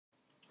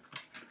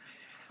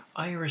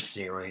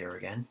irishxero here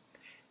again,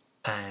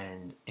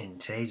 and in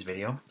today's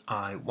video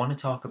I want to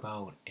talk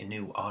about a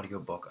new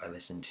audiobook I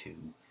listened to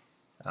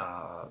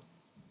uh,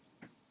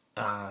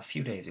 a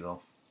few days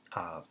ago.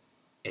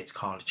 It's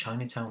called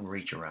Chinatown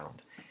Reacharound,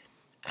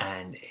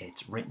 and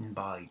it's written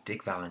by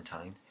Dick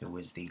Valentine, who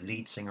is the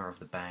lead singer of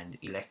the band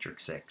Electric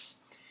Six,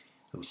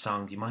 whose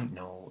songs you might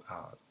know,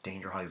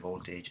 Danger High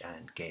Voltage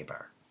and Gay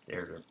Bar.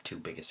 They're their two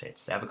biggest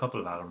hits. They have a couple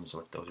of albums,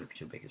 but those are the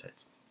two biggest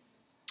hits.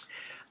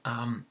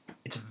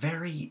 It's a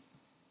very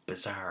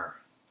bizarre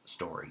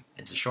story.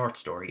 It's a short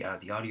story.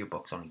 The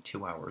audiobook's only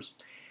 2 hours,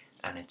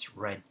 and it's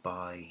read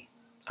by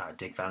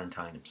Dick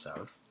Valentine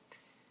himself,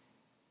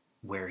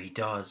 where he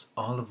does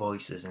all the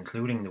voices,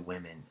 including the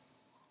women,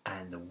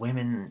 and the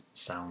women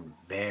sound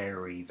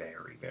very,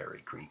 very,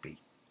 very creepy.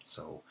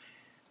 So,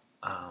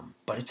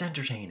 but it's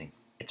entertaining.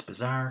 It's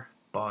bizarre,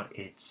 but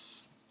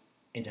it's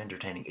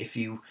entertaining. If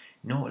you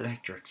know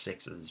Electric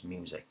Six's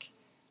music,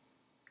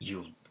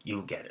 you'll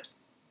get it.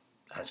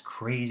 As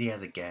crazy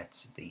as it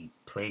gets, the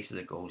places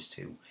it goes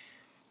to,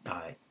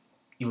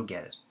 you'll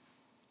get it.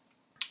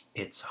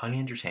 It's highly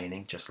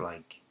entertaining, just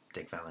like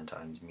Dick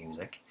Valentine's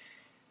music.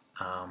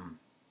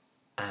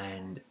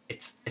 And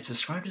it's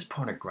described as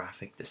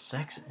pornographic. The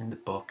sex in the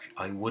book,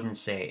 I wouldn't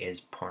say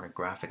is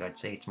pornographic. I'd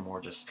say it's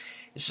more just,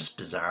 it's just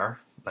bizarre.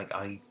 Like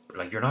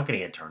you're not gonna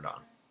get turned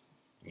on.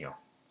 You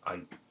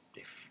know,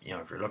 if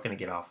you're looking to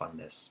get off on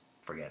this,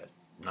 forget it.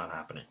 Not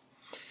happening.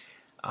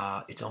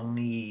 It's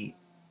only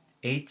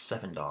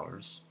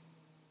 $7,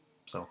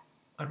 so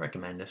I'd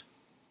recommend it.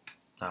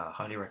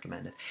 Highly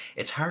recommend it.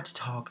 It's hard to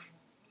talk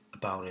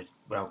about it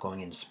without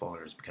going into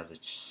spoilers because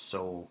it's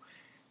so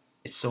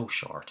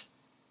short.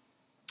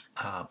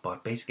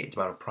 But basically, it's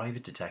about a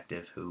private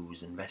detective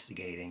who's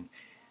investigating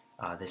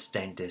this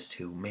dentist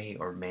who may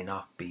or may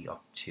not be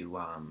up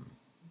to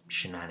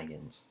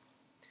shenanigans.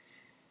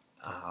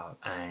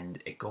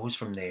 And it goes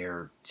from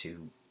there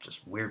to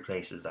just weird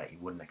places that you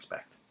wouldn't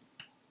expect.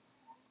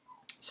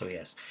 So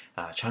yes,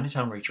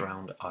 Chinatown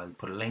Reacharound, I'll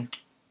put a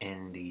link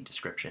in the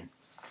description,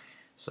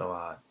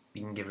 so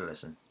you can give it a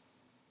listen.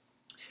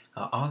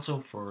 Also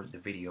for the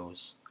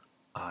videos,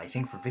 I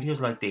think for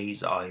videos like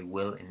these I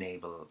will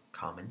enable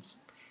comments.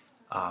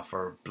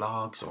 For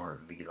blogs or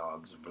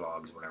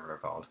vlogs, whatever they're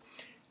called,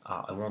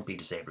 I won't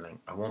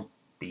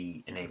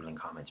be enabling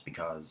comments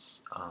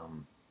because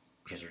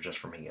they're just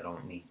for me. I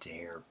don't need to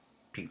hear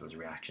people's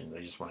reactions. I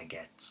just want to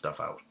get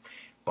stuff out.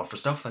 But for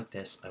stuff like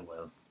this, I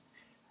will.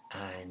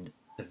 And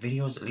the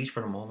videos, at least for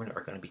the moment,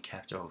 are going to be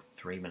kept about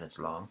 3 minutes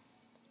long,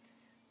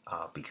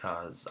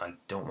 because I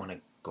don't want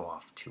to go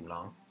off too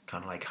long,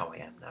 kind of like how I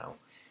am now,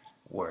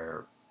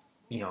 where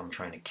I'm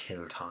trying to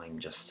kill time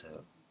just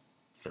to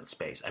fill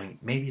space. I mean,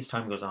 maybe as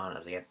time goes on,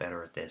 as I get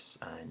better at this,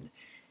 and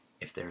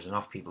if there's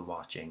enough people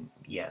watching,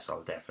 yes,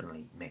 I'll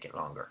definitely make it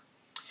longer.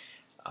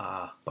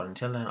 But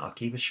until then, I'll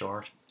keep it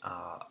short.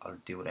 I'll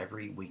do it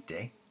every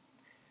weekday.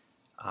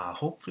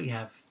 Hopefully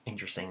have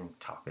interesting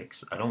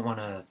topics. I don't want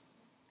to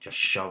just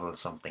shovel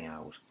something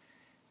out,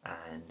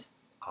 and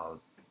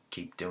I'll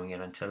keep doing it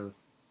until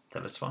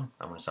it's fun.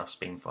 And when it stops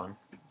being fun,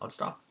 I'll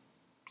stop.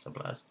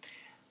 Simple as.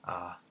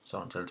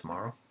 So until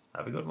tomorrow,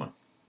 have a good one.